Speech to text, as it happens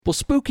Well,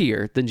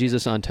 spookier than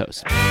Jesus on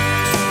Toast.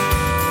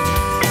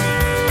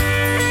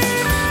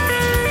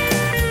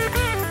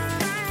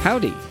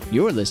 Howdy,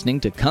 you're listening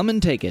to Come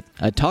and Take It,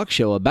 a talk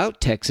show about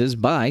Texas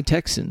by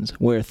Texans,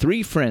 where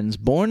three friends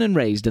born and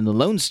raised in the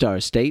Lone Star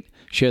State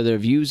share their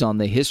views on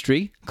the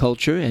history,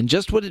 culture, and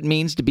just what it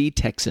means to be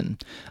Texan.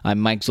 I'm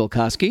Mike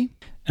Zolkowski.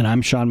 And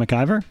I'm Sean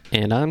McIver.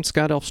 And I'm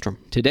Scott Elfstrom.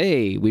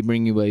 Today, we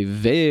bring you a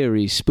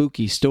very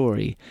spooky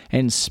story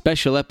and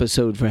special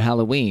episode for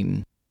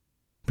Halloween.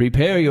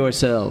 Prepare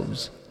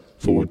yourselves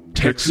for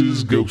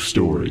Texas Ghost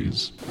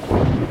Stories.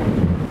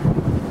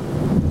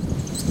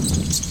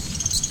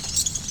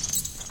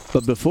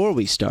 But before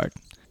we start,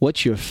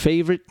 what's your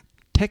favorite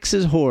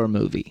Texas horror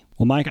movie?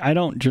 Well, Mike, I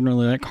don't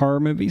generally like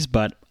horror movies,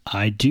 but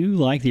I do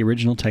like the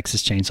original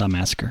Texas Chainsaw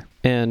Massacre.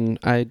 And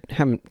I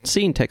haven't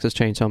seen Texas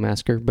Chainsaw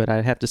Massacre, but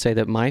I'd have to say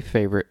that my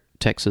favorite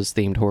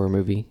Texas-themed horror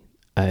movie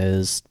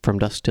is From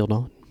Dusk Till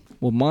Dawn.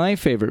 Well, my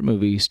favorite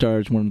movie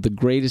stars one of the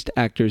greatest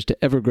actors to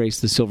ever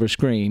grace the silver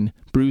screen,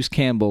 Bruce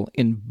Campbell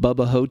in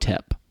Bubba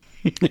Hotep.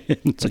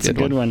 That's a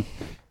good one.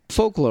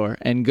 Folklore,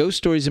 and ghost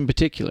stories in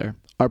particular,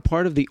 are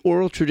part of the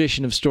oral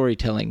tradition of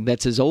storytelling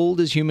that's as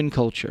old as human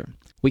culture.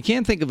 We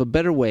can't think of a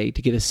better way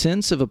to get a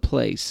sense of a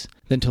place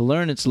than to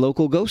learn its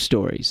local ghost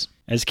stories.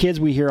 As kids,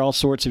 we hear all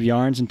sorts of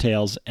yarns and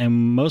tales, and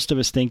most of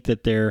us think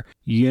that they're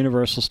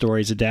universal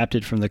stories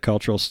adapted from the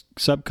cultural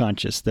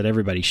subconscious that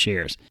everybody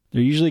shares.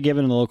 They're usually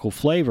given a local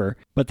flavor,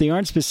 but they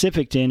aren't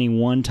specific to any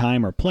one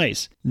time or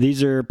place.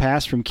 These are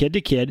passed from kid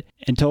to kid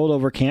and told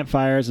over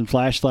campfires and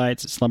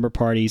flashlights at slumber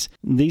parties.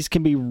 These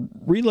can be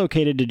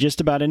relocated to just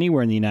about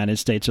anywhere in the United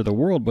States or the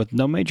world with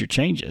no major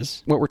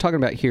changes. What we're talking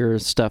about here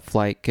is stuff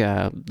like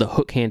the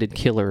hook-handed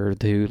killer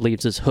who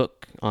leaves his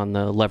hook on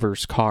the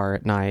lover's car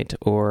at night,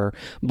 or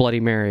Bloody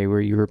Mary, where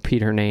you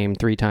repeat her name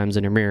 3 times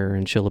in a mirror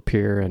and she'll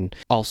appear, and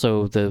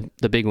also the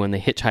big one, the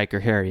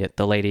Hitchhiker Harriet,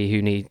 the lady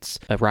who needs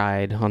a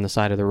ride on the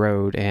side of the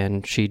road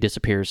and she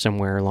disappears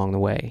somewhere along the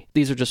way.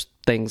 These are just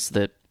things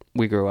that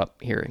we grew up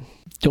hearing.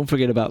 Don't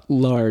forget about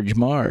Large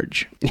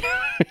Marge.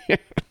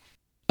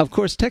 Of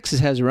course, Texas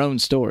has her own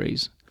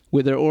stories,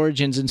 with their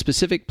origins in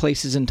specific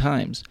places and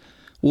times.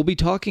 We'll be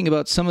talking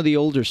about some of the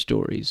older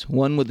stories,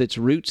 one with its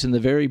roots in the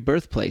very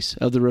birthplace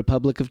of the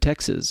Republic of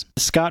Texas.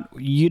 Scott,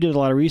 you did a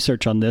lot of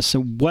research on this,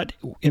 so what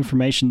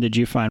information did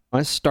you find?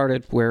 I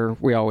started where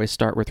we always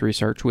start with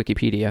research,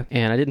 Wikipedia,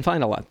 and I didn't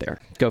find a lot there.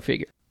 Go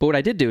figure. But what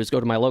I did do is go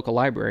to my local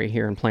library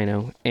here in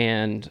Plano,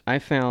 and I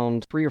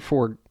found 3 or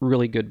 4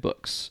 really good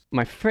books.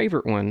 My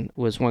favorite one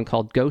was one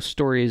called Ghost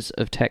Stories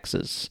of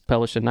Texas,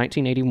 published in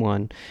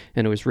 1981,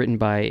 and it was written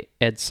by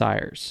Ed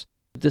Sires.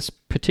 This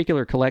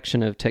particular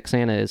collection of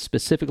Texana is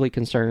specifically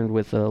concerned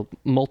with a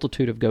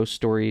multitude of ghost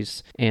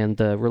stories and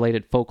the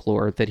related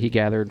folklore that he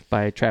gathered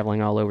by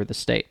traveling all over the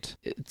state.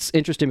 It's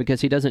interesting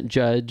because he doesn't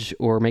judge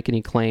or make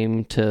any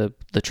claim to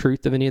the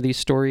truth of any of these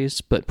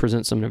stories, but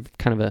presents them in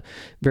kind of a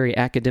very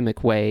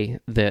academic way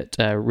that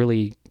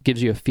really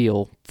gives you a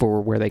feel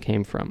for where they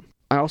came from.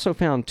 I also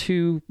found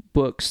 2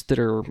 books that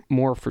are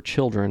more for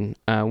children.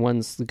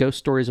 One's The Ghost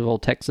Stories of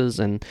Old Texas,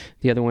 and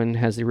the other one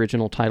has the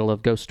original title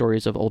of Ghost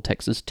Stories of Old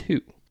Texas 2.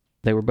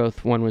 They were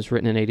both, one was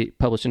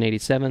published in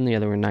 87, the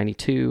other one in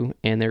 92,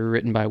 and they were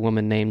written by a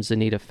woman named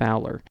Zanita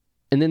Fowler.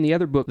 And then the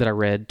other book that I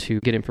read to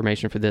get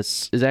information for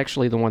this is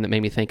actually the one that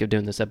made me think of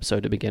doing this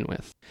episode to begin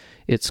with.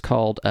 It's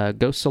called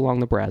Ghosts Along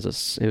the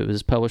Brazos. It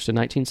was published in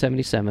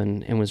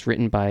 1977 and was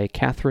written by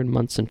Catherine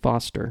Munson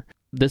Foster.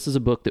 This is a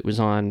book that was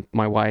on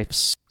my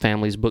wife's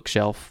family's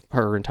bookshelf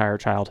her entire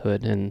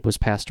childhood and was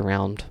passed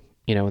around,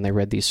 and they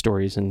read these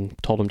stories and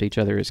told them to each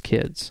other as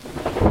kids.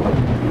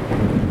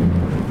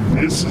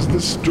 This is the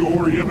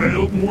story of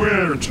El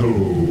Muerto,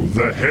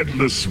 the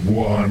headless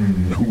one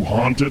who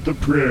haunted the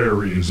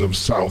prairies of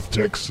South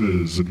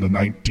Texas in the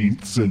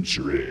 19th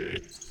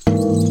century.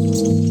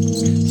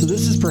 So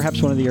this is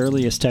perhaps one of the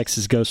earliest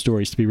Texas ghost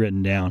stories to be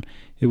written down.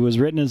 It was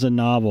written as a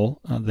novel,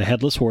 The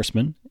Headless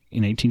Horseman,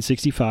 in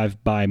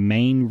 1865 by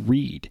Mayne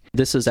Reid.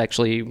 This is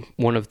actually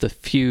one of the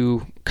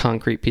few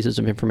concrete pieces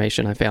of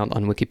information I found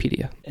on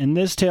Wikipedia. And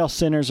this tale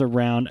centers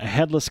around a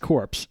headless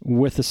corpse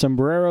with a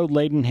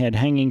sombrero-laden head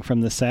hanging from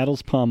the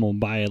saddle's pommel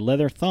by a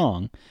leather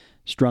thong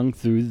strung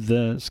through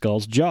the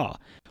skull's jaw,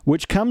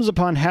 which comes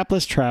upon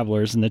hapless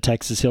travelers in the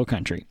Texas Hill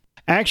Country.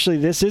 Actually,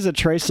 this is a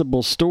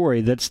traceable story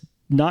that's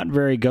not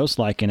very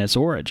ghost-like in its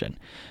origin.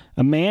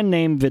 A man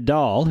named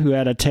Vidal, who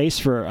had a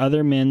taste for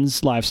other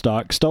men's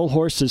livestock, stole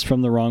horses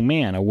from the wrong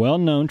man, a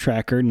well-known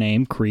tracker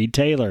named Creed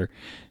Taylor,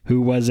 who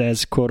was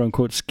as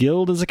quote-unquote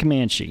skilled as a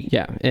Comanche.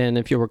 Yeah, and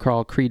if you'll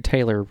recall, Creed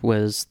Taylor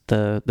was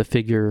the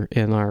figure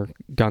in our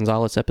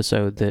Gonzales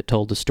episode that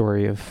told the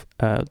story of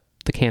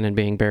the cannon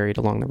being buried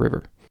along the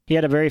river. He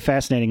had a very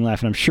fascinating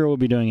life, and I'm sure we'll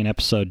be doing an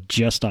episode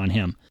just on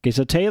him. Okay,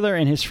 so Taylor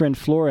and his friend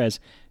Flores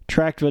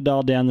tracked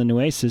Vidal down the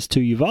Nueces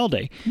to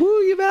Uvalde.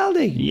 Woo,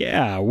 Uvalde!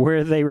 Yeah,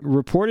 where they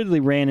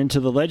reportedly ran into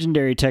the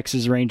legendary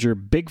Texas Ranger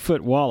Bigfoot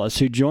Wallace,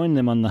 who joined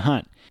them on the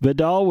hunt.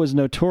 Vidal was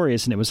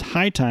notorious, and it was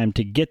high time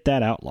to get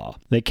that outlaw.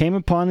 They came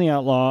upon the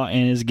outlaw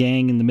and his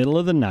gang in the middle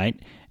of the night,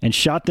 and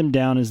shot them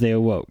down as they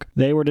awoke.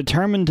 They were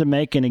determined to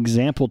make an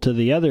example to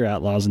the other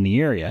outlaws in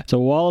the area, so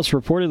Wallace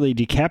reportedly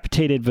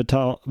decapitated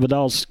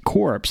Vidal's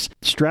corpse,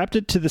 strapped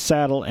it to the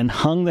saddle, and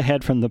hung the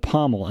head from the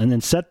pommel, and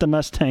then set the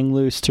Mustang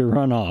loose to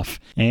run off.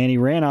 And he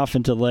ran off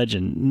into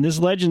legend. And this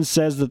legend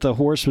says that the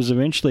horse was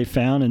eventually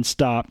found and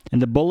stopped,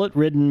 and the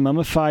bullet-ridden,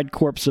 mummified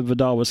corpse of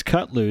Vidal was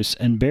cut loose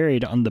and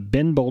buried on the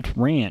Ben Bolt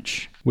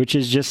Ranch, which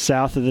is just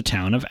south of the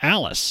town of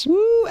Alice.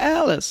 Woo,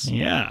 Alice!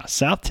 Yeah,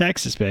 South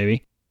Texas,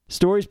 baby.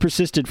 Stories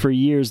persisted for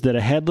years that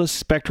a headless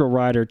spectral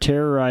rider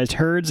terrorized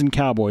herds and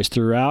cowboys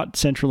throughout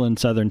central and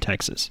southern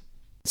Texas.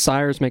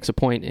 Sayers makes a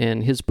point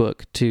in his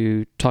book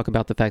to talk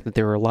about the fact that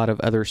there were a lot of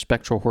other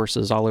spectral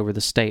horses all over the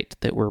state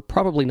that were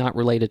probably not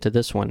related to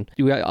this one.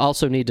 We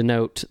also need to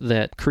note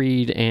that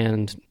Creed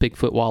and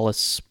Bigfoot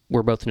Wallace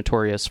were both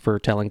notorious for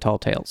telling tall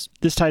tales.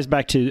 This ties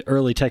back to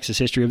early Texas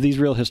history of these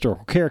real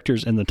historical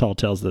characters and the tall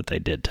tales that they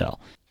did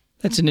tell.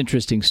 That's an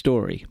interesting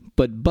story,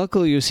 but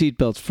buckle your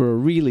seatbelts for a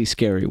really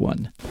scary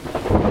one.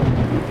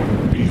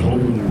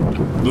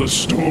 Behold, the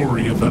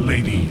story of the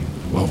Lady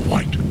of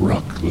White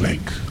Rock Lake.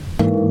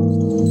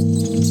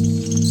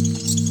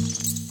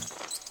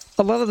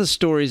 A lot of the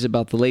stories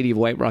about the Lady of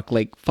White Rock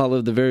Lake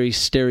follow the very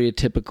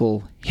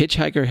stereotypical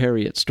Hitchhiker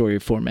Harriet story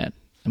format.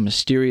 A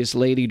mysterious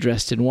lady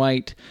dressed in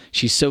white,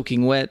 she's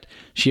soaking wet,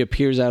 she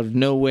appears out of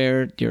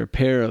nowhere near a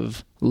pair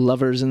of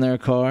lovers in their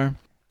car.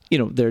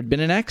 There had been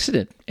an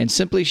accident, and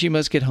simply she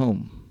must get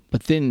home.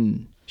 But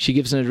then she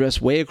gives an address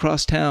way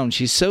across town.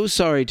 She's so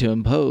sorry to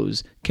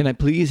impose. Can I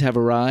please have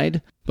a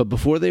ride? But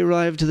before they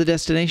arrive to the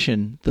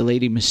destination, the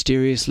lady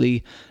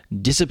mysteriously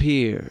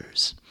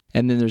disappears.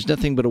 And then there's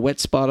nothing but a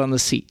wet spot on the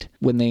seat.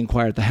 When they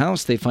inquire at the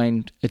house, they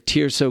find a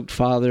tear-soaked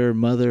father,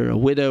 mother, a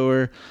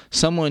widower,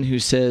 someone who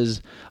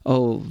says,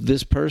 oh,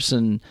 this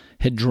person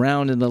had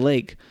drowned in the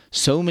lake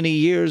so many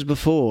years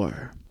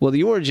before. Well,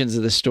 the origins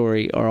of this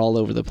story are all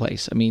over the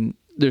place. I mean,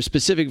 there's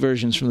specific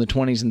versions from the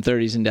 20s and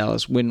 30s in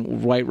Dallas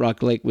when White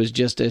Rock Lake was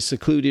just a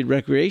secluded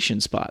recreation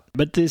spot.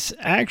 But this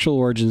actual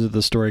origins of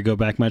the story go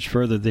back much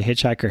further. The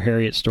Hitchhiker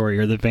Harriet story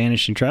or the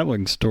Vanishing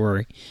Traveling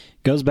story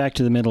goes back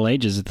to the Middle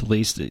Ages at the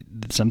least.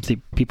 Some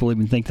people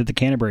even think that the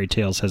Canterbury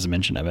Tales has a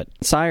mention of it.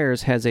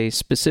 Sayers has a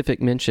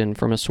specific mention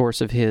from a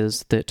source of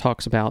his that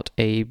talks about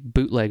a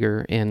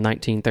bootlegger in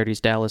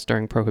 1930s Dallas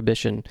during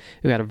Prohibition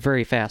who had a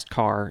very fast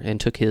car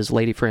and took his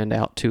lady friend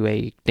out to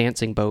a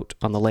dancing boat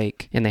on the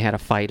lake, and they had a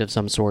fight of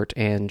some sort,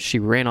 and she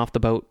ran off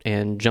the boat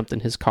and jumped in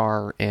his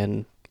car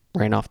and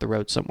ran off the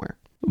road somewhere.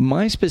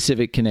 My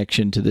specific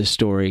connection to this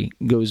story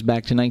goes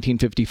back to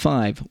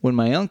 1955, when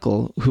my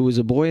uncle, who was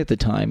a boy at the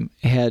time,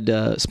 had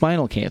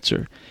spinal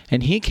cancer,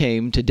 and he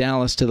came to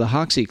Dallas to the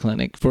Hoxie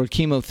Clinic for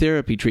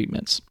chemotherapy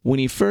treatments. When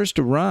he first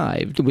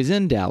arrived, it was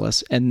in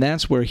Dallas, and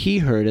that's where he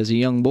heard as a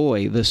young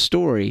boy the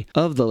story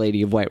of the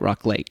Lady of White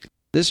Rock Lake.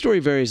 This story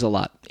varies a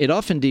lot. It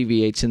often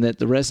deviates in that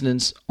the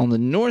residents on the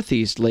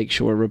northeast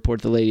lakeshore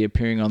report the lady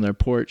appearing on their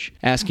porch,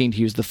 asking to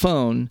use the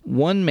phone.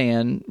 One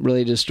man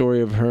related a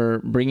story of her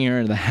bringing her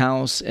into the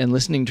house and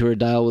listening to her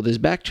dial with his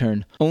back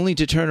turned, only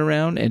to turn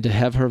around and to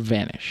have her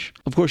vanish.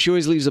 Of course, she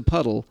always leaves a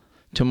puddle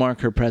to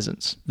mark her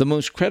presence. The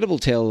most credible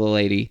tale of the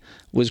lady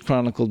was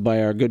chronicled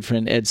by our good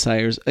friend Ed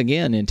Sayers,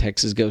 again in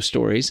Texas Ghost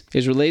Stories,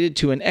 is related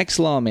to an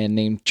ex-lawman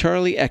named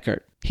Charlie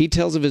Eckert. He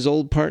tells of his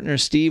old partner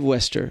Steve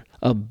Wester,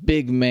 a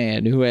big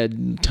man who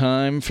had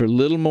time for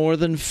little more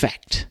than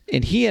fact,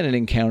 and he had an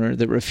encounter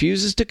that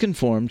refuses to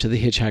conform to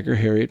the Hitchhiker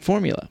Harriet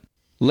formula.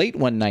 Late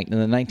one night in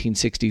the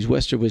 1960s,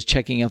 Wester was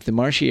checking out the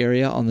marshy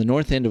area on the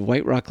north end of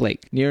White Rock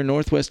Lake, near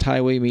Northwest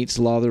Highway meets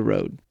Lawther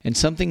Road, and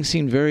something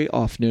seemed very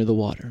off near the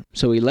water.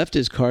 So he left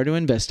his car to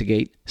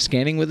investigate,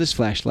 scanning with his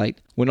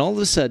flashlight, when all of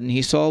a sudden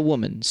he saw a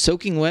woman,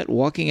 soaking wet,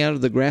 walking out of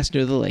the grass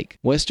near the lake.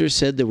 Wester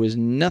said there was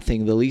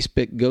nothing the least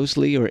bit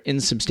ghostly or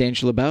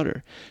insubstantial about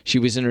her. She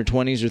was in her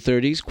 20s or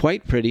 30s,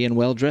 quite pretty and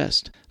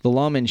well-dressed. The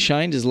lawman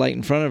shined his light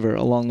in front of her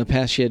along the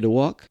path she had to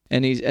walk,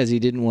 and as he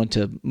didn't want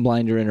to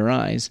blind her in her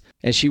eyes.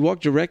 As she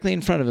walked directly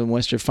in front of him,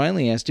 Wester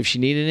finally asked if she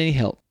needed any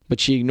help, but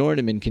she ignored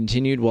him and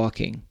continued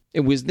walking. It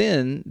was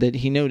then that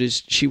he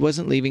noticed she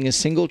wasn't leaving a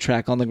single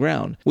track on the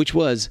ground, which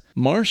was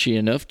marshy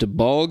enough to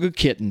bog a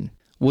kitten.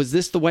 Was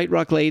this the White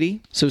Rock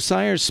lady? So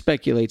Sayers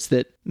speculates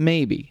that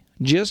maybe,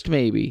 just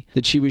maybe,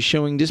 that she was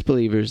showing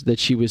disbelievers that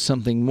she was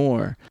something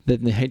more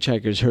than the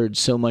hitchhikers heard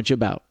so much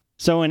about.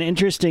 So an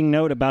interesting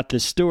note about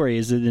this story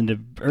is that in the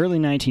early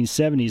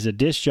 1970s, a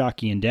disc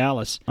jockey in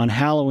Dallas on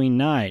Halloween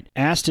night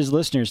asked his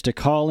listeners to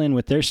call in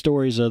with their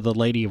stories of the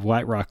Lady of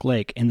White Rock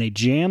Lake, and they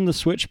jammed the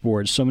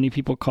switchboard. So many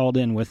people called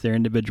in with their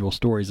individual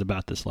stories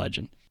about this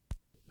legend.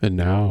 And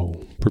now,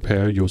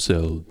 prepare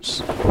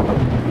yourselves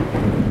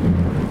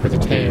for the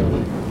tale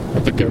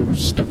of the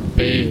ghost of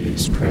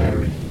Bailey's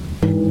Prairie.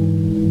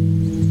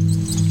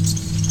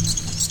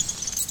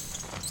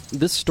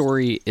 This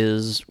story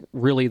is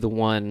really the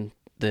one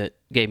that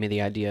gave me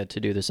the idea to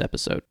do this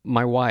episode.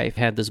 My wife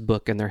had this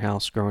book in their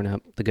house growing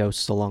up, The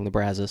Ghosts Along the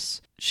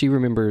Brazos. She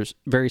remembers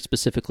very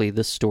specifically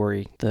this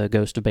story, the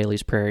ghost of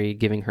Bailey's Prairie,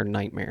 giving her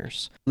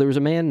nightmares. There was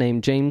a man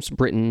named James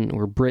Britton,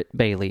 or Britt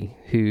Bailey,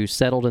 who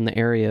settled in the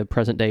area of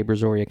present-day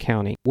Brazoria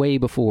County way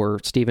before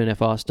Stephen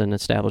F. Austin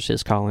established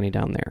his colony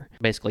down there.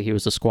 Basically, he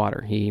was a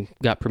squatter. He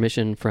got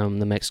permission from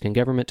the Mexican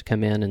government to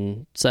come in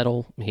and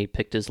settle. He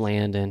picked his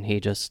land, and he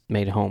just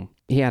made a home.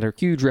 He had a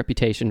huge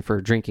reputation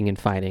for drinking and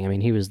fighting. I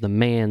mean, he was the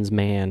man's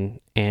man,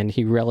 and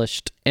he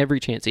relished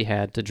every chance he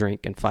had to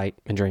drink and fight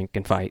and drink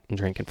and fight and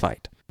drink and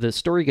fight. The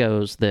story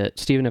goes that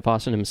Stephen F.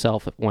 Austin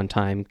himself at one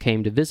time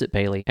came to visit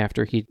Bailey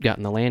after he'd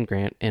gotten the land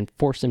grant and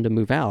forced him to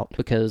move out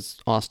because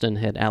Austin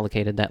had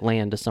allocated that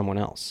land to someone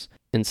else.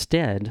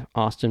 Instead,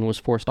 Austin was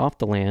forced off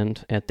the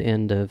land at the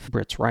end of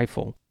Britt's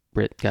rifle.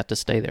 Britt got to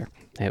stay there.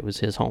 It was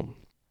his home.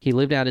 He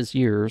lived out his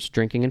years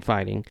drinking and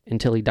fighting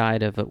until he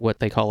died of what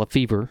they call a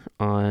fever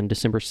on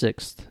December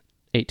 6th,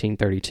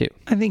 1832.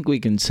 I think we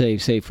can say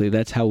safely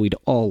that's how we'd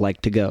all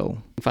like to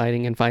go.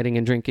 Fighting and fighting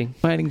and drinking.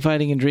 Fighting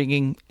and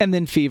drinking, and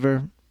then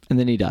fever, and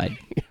then he died.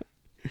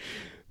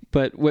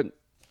 But what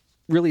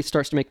really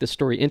starts to make this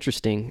story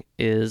interesting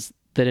is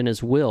that in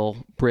his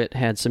will, Britt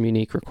had some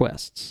unique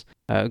requests.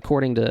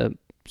 According to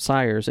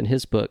Sayers in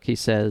his book, he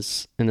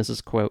says, and this is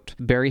a quote,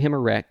 "Bury him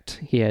erect,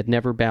 he had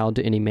never bowed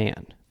to any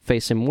man.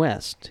 Face him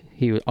west,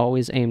 he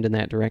always aimed in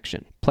that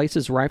direction. Place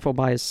his rifle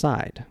by his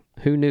side.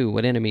 Who knew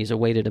what enemies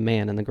awaited a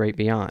man in the great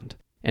beyond?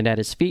 And at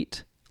his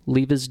feet,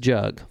 leave his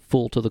jug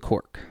full to the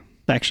cork."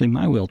 Actually,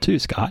 my will too,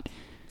 Scott.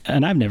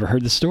 And I've never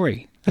heard the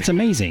story. That's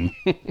amazing.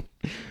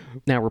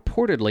 Now,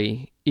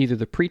 reportedly, either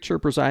the preacher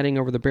presiding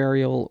over the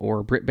burial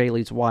or Britt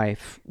Bailey's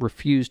wife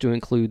refused to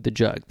include the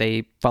jug.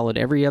 They followed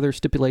every other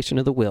stipulation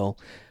of the will,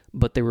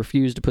 but they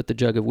refused to put the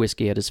jug of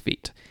whiskey at his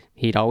feet.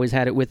 He'd always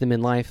had it with him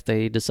in life.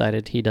 They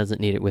decided he doesn't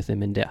need it with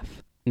him in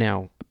death.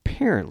 Now,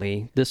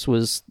 apparently, this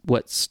was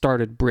what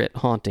started Britt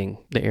haunting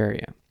the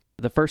area.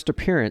 The first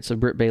appearance of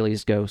Britt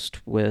Bailey's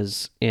ghost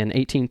was in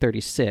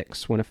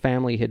 1836 when a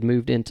family had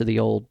moved into the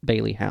old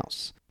Bailey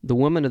house. The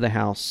woman of the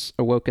house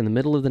awoke in the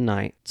middle of the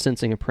night,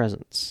 sensing a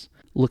presence.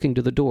 Looking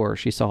to the door,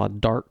 she saw a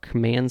dark,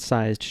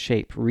 man-sized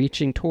shape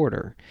reaching toward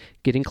her,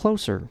 getting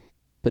closer,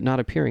 but not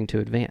appearing to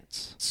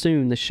advance.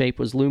 Soon the shape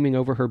was looming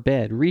over her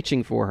bed,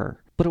 reaching for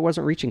her. But it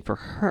wasn't reaching for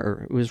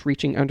her. It was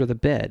reaching under the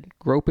bed,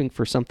 groping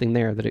for something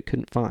there that it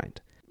couldn't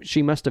find.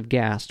 She must have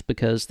gasped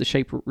because the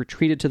shape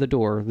retreated to the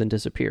door, then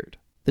disappeared.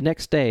 The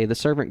next day, the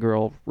servant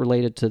girl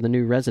related to the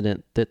new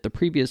resident that the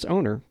previous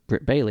owner,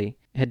 Britt Bailey,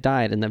 had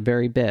died in that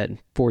very bed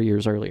 4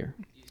 years earlier.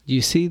 Do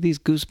you see these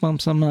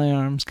goosebumps on my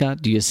arm,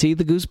 Scott? Do you see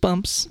the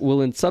goosebumps?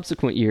 Well, in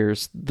subsequent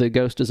years, the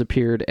ghost has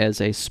appeared as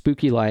a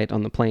spooky light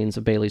on the plains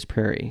of Bailey's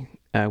Prairie,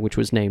 which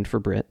was named for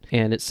Britt,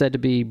 and it's said to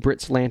be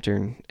Britt's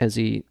lantern as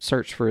he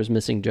searched for his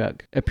missing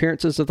jug.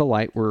 Appearances of the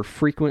light were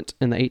frequent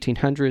in the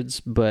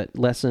 1800s, but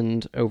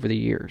lessened over the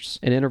years.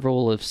 An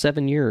interval of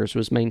 7 years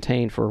was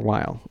maintained for a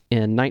while.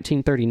 In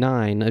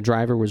 1939, a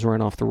driver was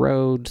run off the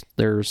road.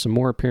 There's some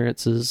more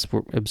appearances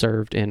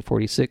observed in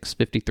 46,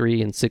 53,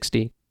 and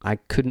 60. I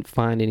couldn't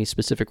find any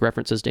specific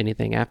references to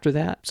anything after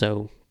that,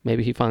 so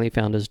maybe he finally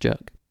found his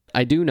jug.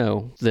 I do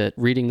know that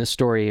reading this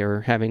story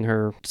or having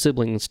her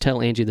siblings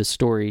tell Angie this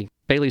story,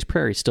 Bailey's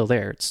Prairie's still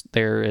there. It's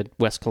there at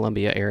West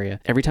Columbia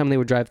area. Every time they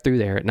would drive through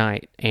there at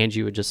night,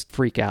 Angie would just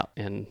freak out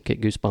and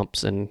get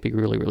goosebumps and be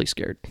really, really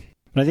scared.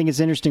 But I think it's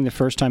interesting the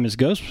first time his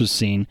ghost was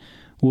seen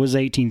was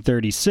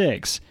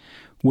 1836,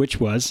 which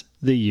was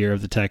the year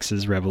of the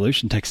Texas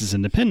Revolution, Texas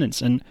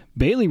independence. And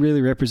Bailey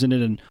really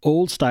represented an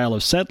old style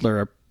of settler,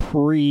 a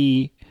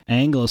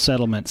pre-Anglo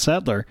settlement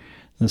settler,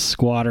 the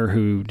squatter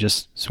who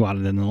just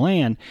squatted in the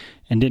land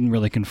and didn't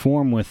really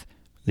conform with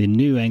the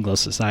new Anglo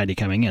society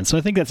coming in. So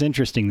I think that's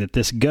interesting that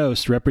this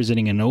ghost,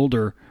 representing an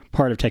older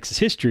part of Texas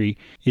history,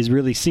 is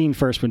really seen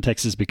first when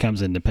Texas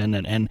becomes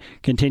independent and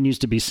continues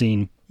to be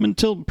seen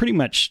until pretty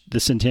much the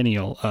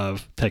centennial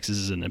of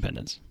Texas's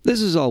independence.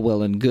 This is all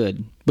well and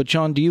good, but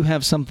Sean, do you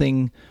have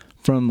something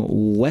from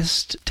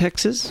West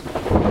Texas?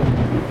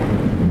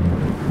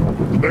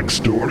 The next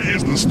story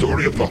is the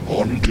story of the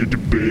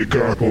Haunted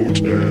Baker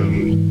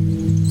Hotel.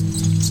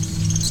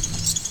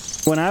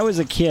 When I was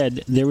a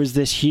kid, there was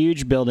this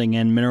huge building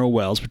in Mineral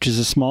Wells, which is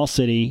a small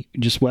city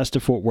just west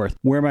of Fort Worth,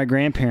 where my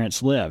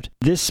grandparents lived.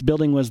 This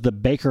building was the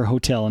Baker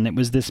Hotel, and it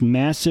was this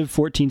massive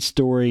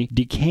 14-story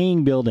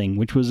decaying building,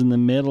 which was in the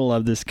middle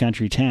of this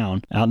country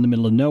town, out in the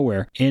middle of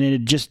nowhere, and it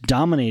had just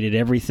dominated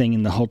everything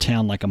in the whole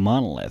town like a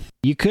monolith.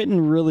 You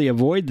couldn't really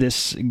avoid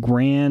this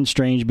grand,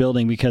 strange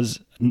building because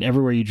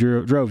everywhere you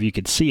drove, you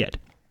could see it. It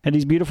had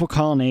these beautiful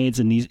colonnades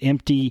and these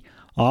empty,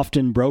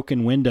 often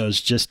broken windows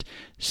just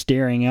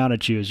staring out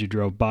at you as you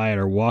drove by it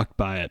or walked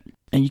by it.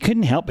 And you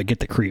couldn't help but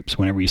get the creeps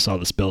whenever you saw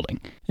this building.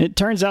 It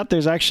turns out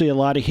there's actually a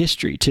lot of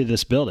history to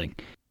this building.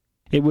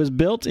 It was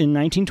built in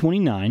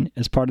 1929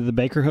 as part of the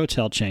Baker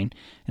Hotel chain,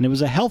 and it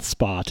was a health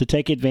spa to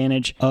take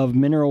advantage of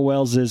Mineral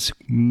Wells'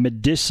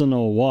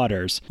 medicinal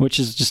waters, which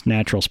is just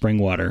natural spring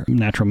water,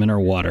 natural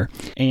mineral water.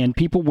 And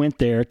people went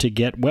there to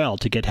get well,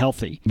 to get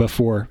healthy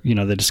before,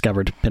 they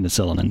discovered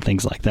penicillin and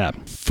things like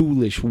that.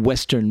 Foolish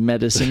Western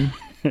medicine.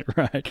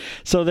 Right.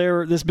 So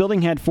this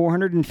building had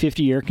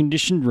 450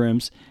 air-conditioned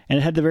rooms, and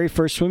it had the very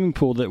first swimming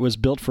pool that was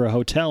built for a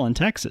hotel in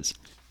Texas.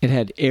 It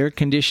had air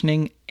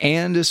conditioning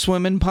and a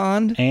swimming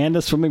pond? And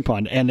a swimming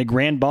pond. And a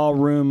grand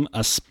ballroom,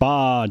 a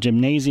spa,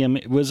 gymnasium.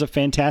 It was a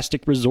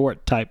fantastic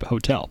resort-type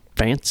hotel.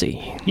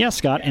 Fancy. Yeah,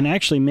 Scott. And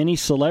actually, many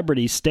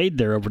celebrities stayed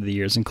there over the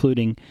years,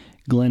 including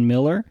Glenn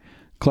Miller,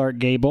 Clark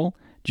Gable,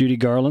 Judy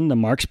Garland, the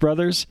Marx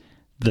Brothers,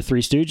 the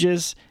Three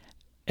Stooges,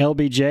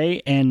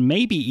 LBJ, and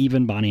maybe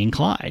even Bonnie and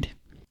Clyde.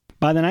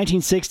 By the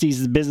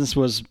 1960s, the business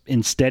was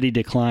in steady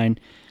decline,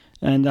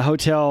 and the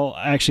hotel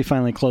actually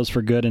finally closed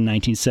for good in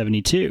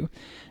 1972.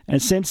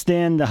 And since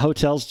then, the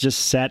hotel's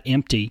just sat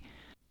empty,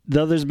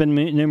 though there's been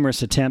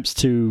numerous attempts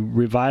to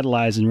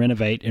revitalize and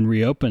renovate and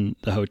reopen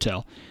the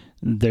hotel.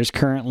 There's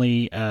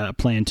currently a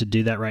plan to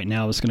do that right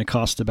now. It's going to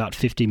cost about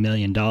 $50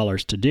 million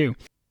to do.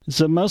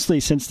 So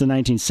mostly since the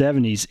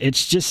 1970s,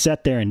 it's just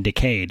sat there and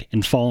decayed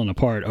and fallen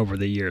apart over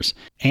the years.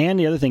 And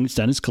the other thing it's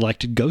done is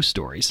collected ghost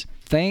stories.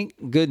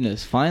 Thank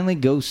goodness. Finally,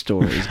 ghost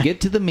stories.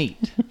 Get to the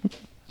meat.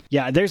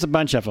 Yeah, there's a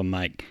bunch of them,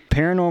 Mike.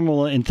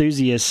 Paranormal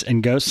enthusiasts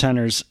and ghost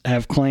hunters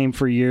have claimed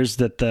for years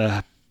that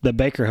the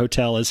Baker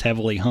Hotel is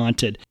heavily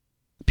haunted.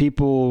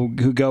 People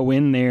who go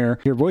in there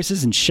hear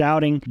voices and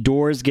shouting,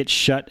 doors get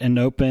shut and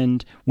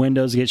opened,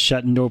 windows get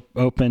shut and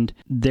opened.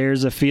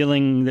 There's a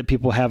feeling that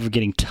people have of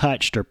getting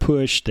touched or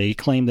pushed. They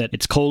claim that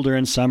it's colder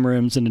in some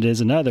rooms than it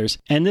is in others.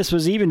 And this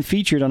was even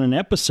featured on an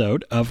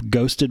episode of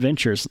Ghost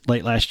Adventures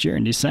late last year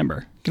in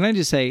December. Can I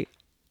just say,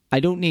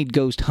 I don't need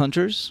ghost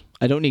hunters.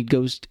 I don't need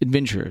ghost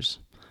adventurers.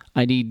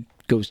 I need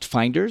ghost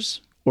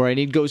finders, or I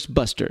need ghost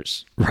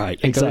busters. Right,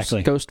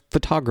 exactly. Ghost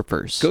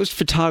photographers. Ghost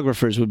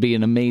photographers would be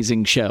an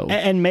amazing show.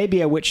 And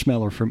maybe a witch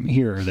smeller from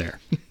here or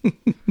there.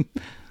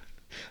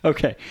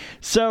 Okay,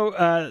 so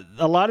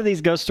a lot of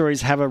these ghost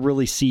stories have a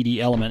really seedy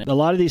element. A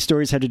lot of these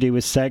stories have to do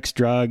with sex,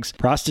 drugs,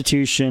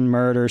 prostitution,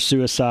 murder,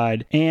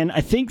 suicide. And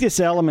I think this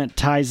element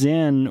ties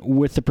in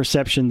with the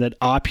perception that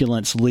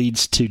opulence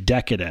leads to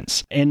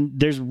decadence. And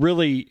there's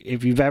really,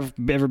 if you've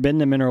ever been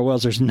to Mineral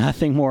Wells, there's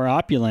nothing more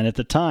opulent at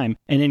the time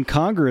and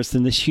incongruous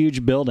than this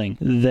huge building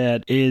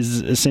that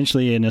is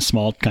essentially in a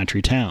small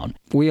country town.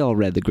 We all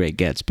read The Great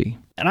Gatsby.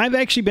 And I've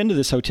actually been to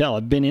this hotel.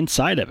 I've been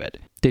inside of it.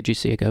 Did you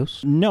see a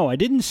ghost? No, I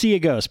didn't see a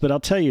ghost, but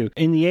I'll tell you,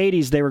 in the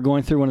 80s, they were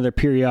going through one of their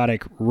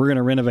periodic, we're going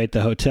to renovate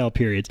the hotel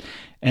periods.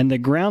 And the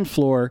ground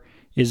floor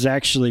is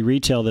actually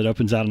retail that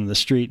opens out on the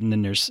street, and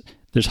then there's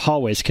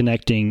hallways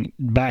connecting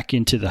back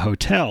into the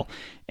hotel.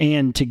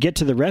 And to get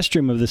to the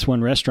restroom of this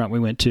one restaurant we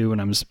went to when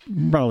I was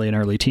probably an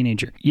early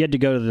teenager, you had to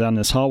go down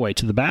this hallway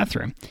to the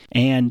bathroom.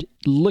 And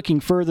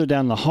looking further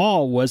down the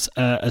hall was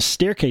a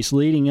staircase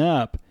leading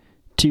up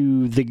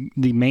to the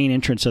main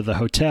entrance of the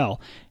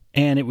hotel.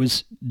 And it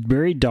was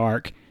very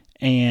dark,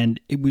 and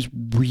it was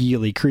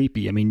really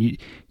creepy. I mean,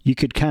 you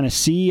could kind of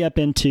see up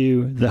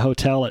into the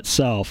hotel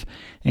itself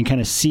and kind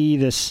of see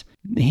this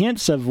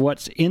hints of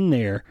what's in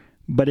there,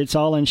 but it's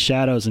all in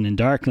shadows and in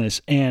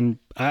darkness. And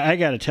I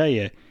got to tell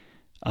you,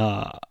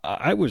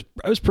 I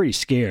was pretty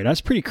scared. I was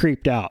pretty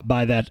creeped out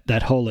by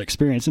that whole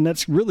experience, and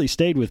that's really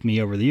stayed with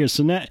me over the years.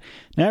 So now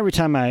every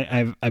time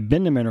I've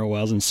been to Mineral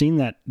Wells and seen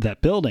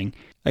that building,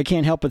 I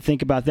can't help but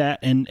think about that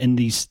and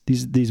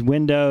these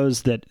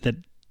windows that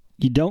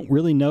you don't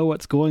really know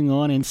what's going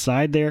on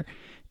inside there.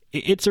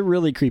 It's a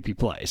really creepy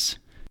place.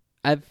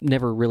 I've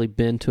never really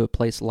been to a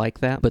place like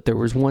that, but there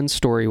was one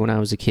story when I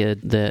was a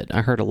kid that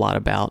I heard a lot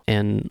about,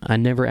 and I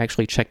never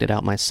actually checked it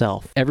out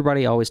myself.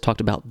 Everybody always talked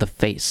about the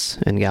Face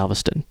in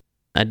Galveston.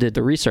 I did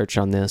the research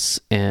on this,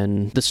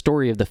 and the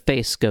story of the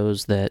Face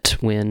goes that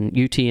when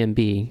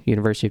UTMB,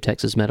 University of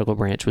Texas Medical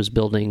Branch, was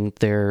building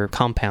their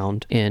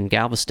compound in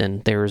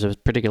Galveston, there was a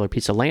particular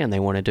piece of land they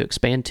wanted to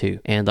expand to,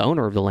 and the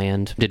owner of the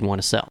land didn't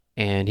want to sell.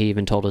 And he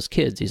even told his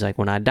kids, he's like,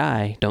 when I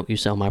die, don't you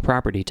sell my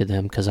property to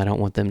them because I don't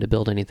want them to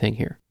build anything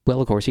here. Well,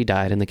 of course, he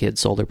died, and the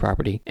kids sold their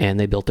property, and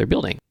they built their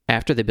building.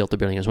 After they built the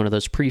building, it was one of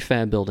those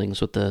prefab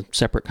buildings with the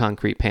separate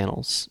concrete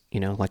panels,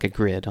 like a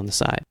grid on the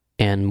side.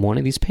 And one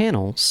of these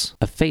panels,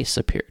 a face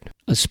appeared.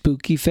 A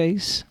spooky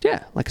face?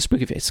 Yeah, like a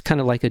spooky face. Kind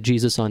of like a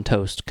Jesus on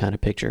toast kind of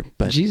picture.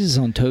 But Jesus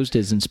on toast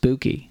isn't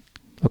spooky.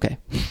 Okay.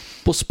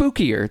 Well,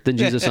 spookier than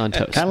Jesus on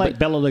toast. Kind of like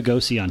Bela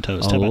Lugosi on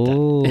toast. How about that?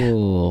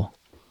 Oh.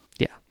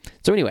 Yeah.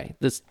 So anyway,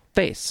 this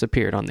face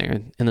appeared on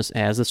there. And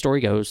as the story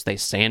goes, they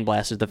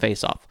sandblasted the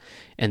face off.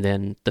 And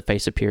then the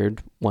face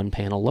appeared one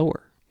panel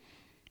lower.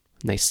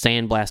 And they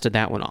sandblasted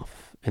that one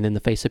off. And then the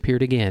face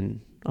appeared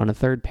again on a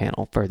third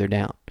panel further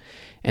down.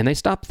 And they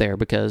stopped there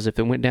because if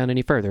it went down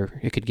any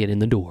further, it could get in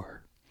the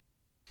door.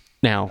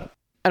 Now,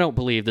 I don't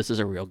believe this is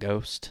a real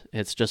ghost.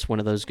 It's just one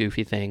of those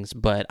goofy things.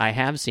 But I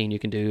have seen you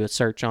can do a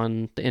search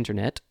on the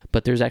internet.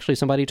 But there's actually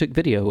somebody who took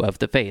video of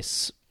the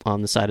face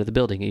on the side of the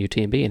building at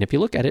UTMB. And if you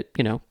look at it,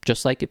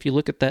 just like if you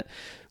look at that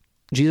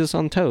Jesus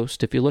on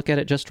toast, if you look at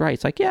it just right,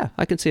 it's like, yeah,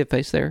 I can see a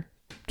face there.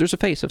 There's a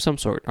face of some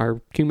sort.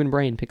 Our human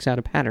brain picks out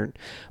a pattern.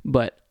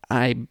 But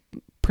I'm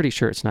pretty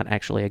sure it's not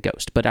actually a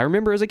ghost. But I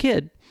remember as a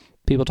kid,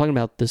 people talking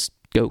about this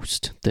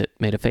ghost that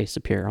made a face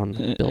appear on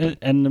the building.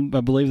 And I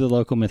believe the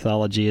local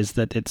mythology is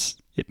that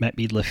it might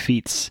be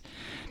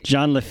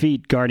John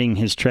Lafitte guarding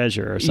his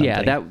treasure or something.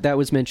 Yeah, that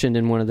was mentioned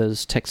in one of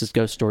those Texas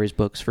Ghost Stories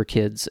books for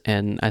kids,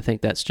 and I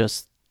think that's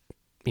just,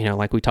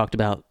 like we talked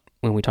about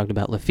when we talked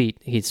about Lafitte,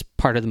 he's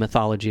part of the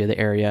mythology of the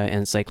area,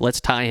 and it's like, let's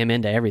tie him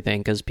into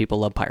everything because people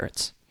love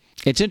pirates.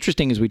 It's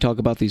interesting as we talk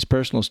about these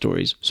personal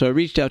stories. So I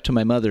reached out to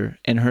my mother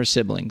and her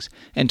siblings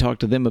and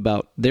talked to them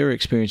about their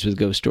experience with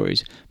ghost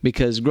stories,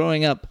 because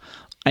growing up,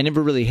 I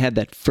never really had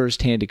that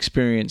firsthand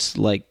experience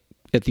like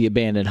at the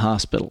abandoned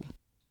hospital.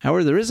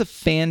 However, there is a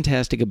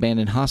fantastic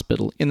abandoned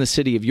hospital in the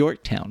city of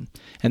Yorktown,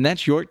 and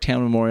that's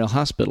Yorktown Memorial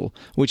Hospital,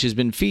 which has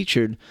been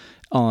featured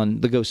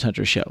on the Ghost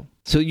Hunter show.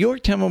 So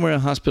Yorktown Memorial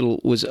Hospital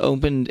was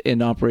opened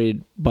and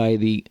operated by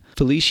the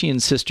Felician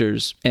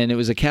Sisters, and it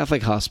was a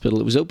Catholic hospital.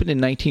 It was opened in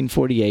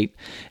 1948,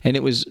 and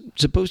it was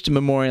supposed to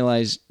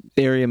memorialize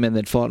area men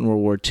that fought in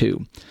World War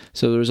II.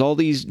 So there was all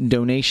these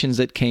donations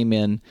that came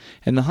in,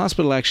 and the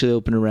hospital actually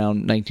opened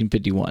around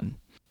 1951.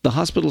 The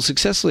hospital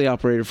successfully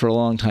operated for a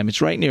long time.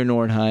 It's right near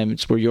Nordheim.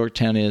 It's where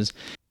Yorktown is.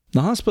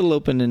 The hospital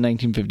opened in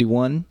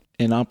 1951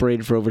 and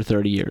operated for over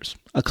 30 years.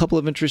 A couple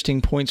of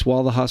interesting points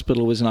while the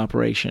hospital was in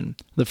operation.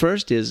 The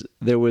first is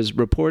there was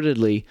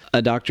reportedly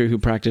a doctor who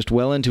practiced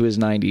well into his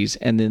 90s,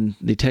 and then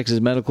the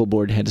Texas Medical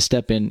Board had to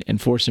step in and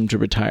force him to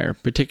retire,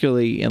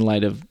 particularly in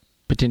light of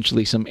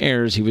potentially some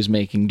errors he was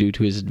making due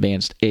to his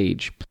advanced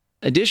age.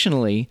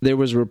 Additionally, there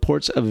was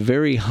reports of a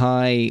very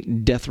high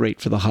death rate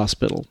for the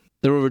hospital.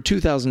 There were over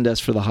 2,000 deaths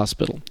for the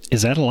hospital.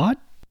 Is that a lot?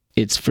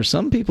 For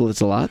some people,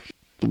 it's a lot.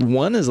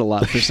 One is a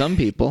lot for some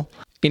people.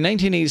 In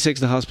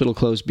 1986, the hospital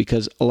closed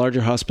because a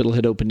larger hospital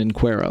had opened in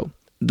Cuero.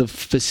 The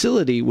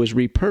facility was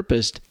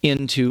repurposed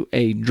into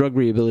a drug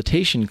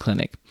rehabilitation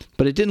clinic,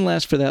 but it didn't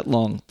last for that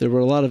long. There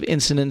were a lot of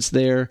incidents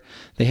there.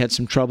 They had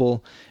some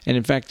trouble, and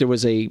in fact, there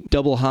was a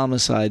double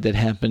homicide that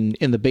happened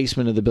in the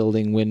basement of the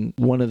building when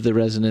one of the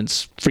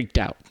residents freaked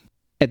out.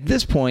 At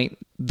this point,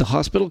 the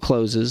hospital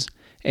closes,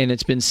 and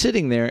it's been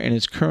sitting there in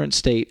its current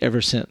state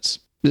ever since.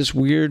 This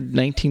weird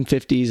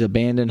 1950s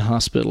abandoned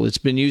hospital. It's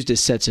been used as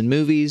sets in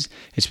movies.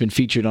 It's been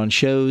featured on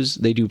shows.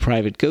 They do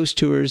private ghost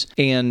tours.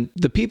 And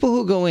the people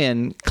who go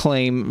in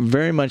claim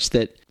very much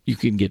that you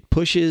can get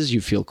pushes,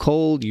 you feel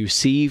cold, you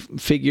see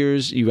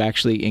figures, you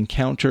actually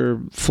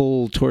encounter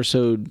full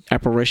torsoed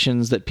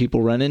apparitions that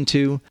people run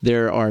into.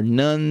 There are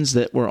nuns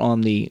that were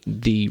on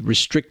the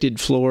restricted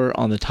floor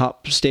on the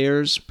top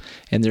stairs,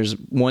 and there's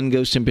one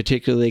ghost in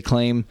particular they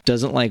claim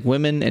doesn't like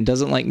women and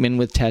doesn't like men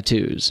with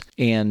tattoos.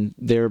 And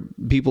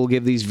people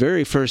give these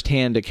very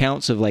first-hand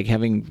accounts of like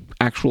having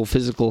actual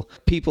physical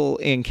people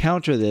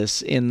encounter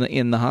this in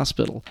the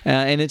hospital.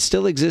 And it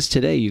still exists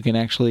today. You can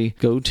actually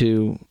go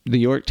to the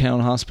Yorktown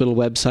Hospital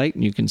website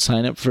and you can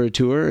sign up for a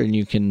tour and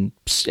you can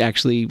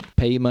actually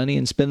pay money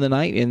and spend the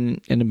night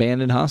in an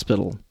abandoned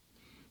hospital.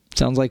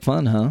 Sounds like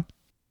fun, huh?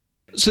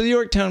 So the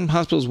Yorktown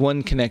Hospital is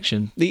one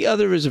connection. The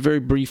other is a very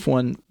brief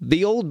one.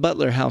 The old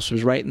Butler House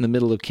was right in the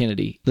middle of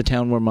Kennedy, the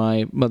town where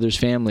my mother's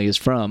family is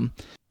from.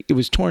 It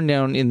was torn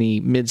down in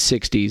the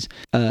mid-'60s,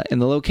 and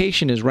the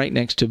location is right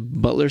next to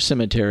Butler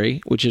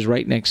Cemetery, which is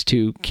right next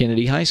to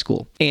Kennedy High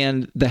School.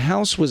 And the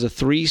house was a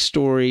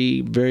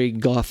 3-story, very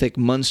gothic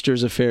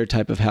Munsters affair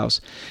type of house.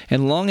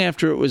 And long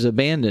after it was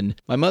abandoned,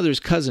 my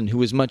mother's cousin, who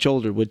was much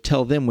older, would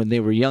tell them when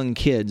they were young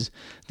kids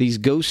these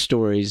ghost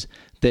stories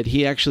that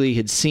he actually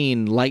had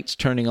seen lights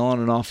turning on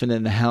and off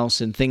in the house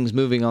and things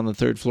moving on the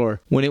 3rd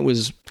floor when it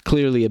was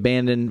clearly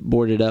abandoned,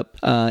 boarded up.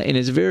 And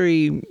it's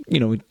very,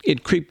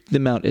 it creeped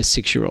them out as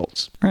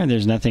 6-year-olds. Right,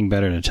 there's nothing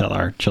better to tell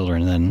our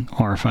children than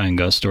horrifying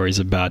ghost stories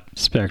about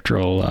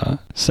spectral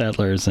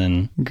settlers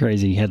and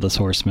crazy headless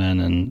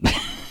horsemen and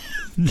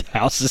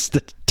houses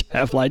that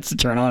have lights that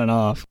turn on and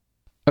off.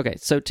 Okay,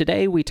 so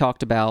today we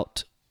talked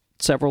about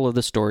several of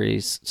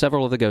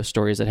the ghost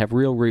stories that have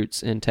real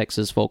roots in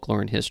Texas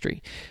folklore and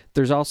history.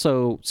 There's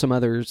also some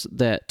others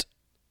that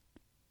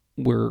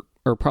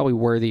are probably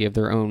worthy of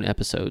their own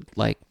episode,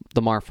 like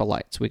the Marfa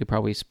Lights. We could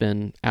probably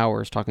spend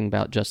hours talking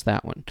about just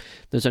that one.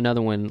 There's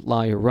another one,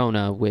 La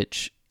Llorona,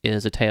 which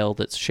is a tale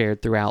that's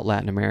shared throughout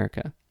Latin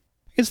America.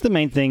 It's the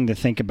main thing to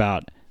think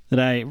about that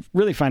I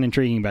really find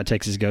intriguing about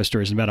Texas ghost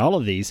stories and about all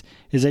of these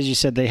is, as you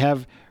said, they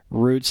have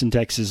roots in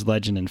Texas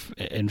legend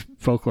and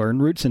folklore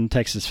and roots in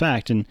Texas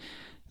fact. And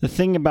the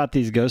thing about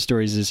these ghost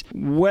stories is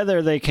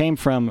whether they came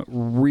from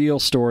real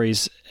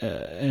stories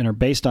and are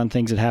based on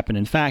things that happen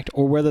in fact,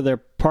 or whether they're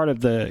part of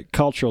the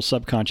cultural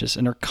subconscious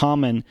and are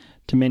common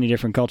to many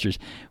different cultures.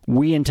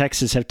 We in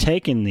Texas have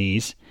taken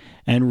these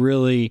and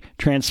really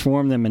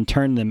transformed them and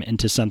turned them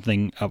into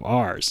something of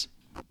ours.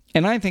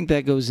 And I think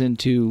that goes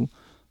into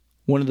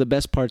one of the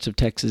best parts of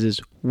Texas is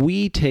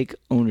we take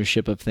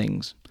ownership of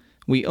things.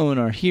 We own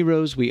our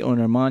heroes, we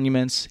own our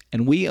monuments,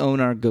 and we own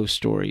our ghost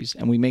stories,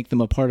 and we make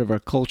them a part of our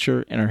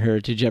culture and our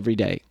heritage every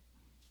day.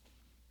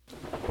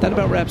 That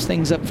about wraps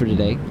things up for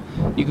today.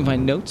 You can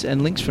find notes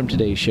and links from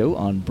today's show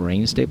on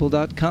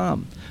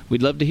brainstaple.com.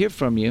 We'd love to hear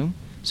from you,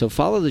 so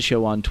follow the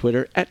show on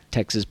Twitter at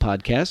Texas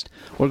Podcast,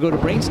 or go to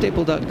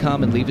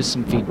brainstaple.com and leave us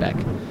some feedback.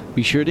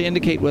 Be sure to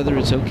indicate whether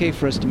it's okay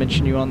for us to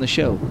mention you on the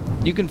show.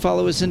 You can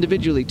follow us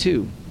individually,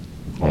 too.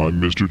 I'm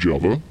Mr.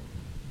 Java.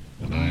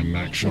 And I'm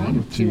Mac Sean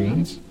with 2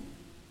 N's.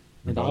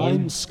 And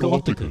I'm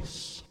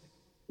Scoticus.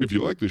 If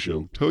you like the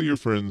show, tell your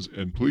friends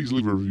and please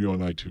leave a review on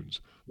iTunes.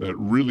 That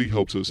really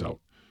helps us out.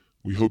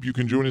 We hope you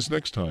can join us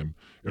next time.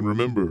 And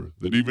remember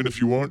that even if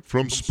you aren't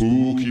from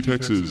spooky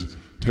Texas,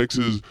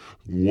 Texas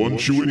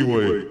wants you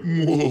anyway.